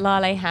I'm at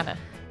Lale Hannah.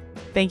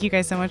 Thank you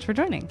guys so much for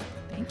joining.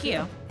 Thank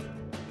you.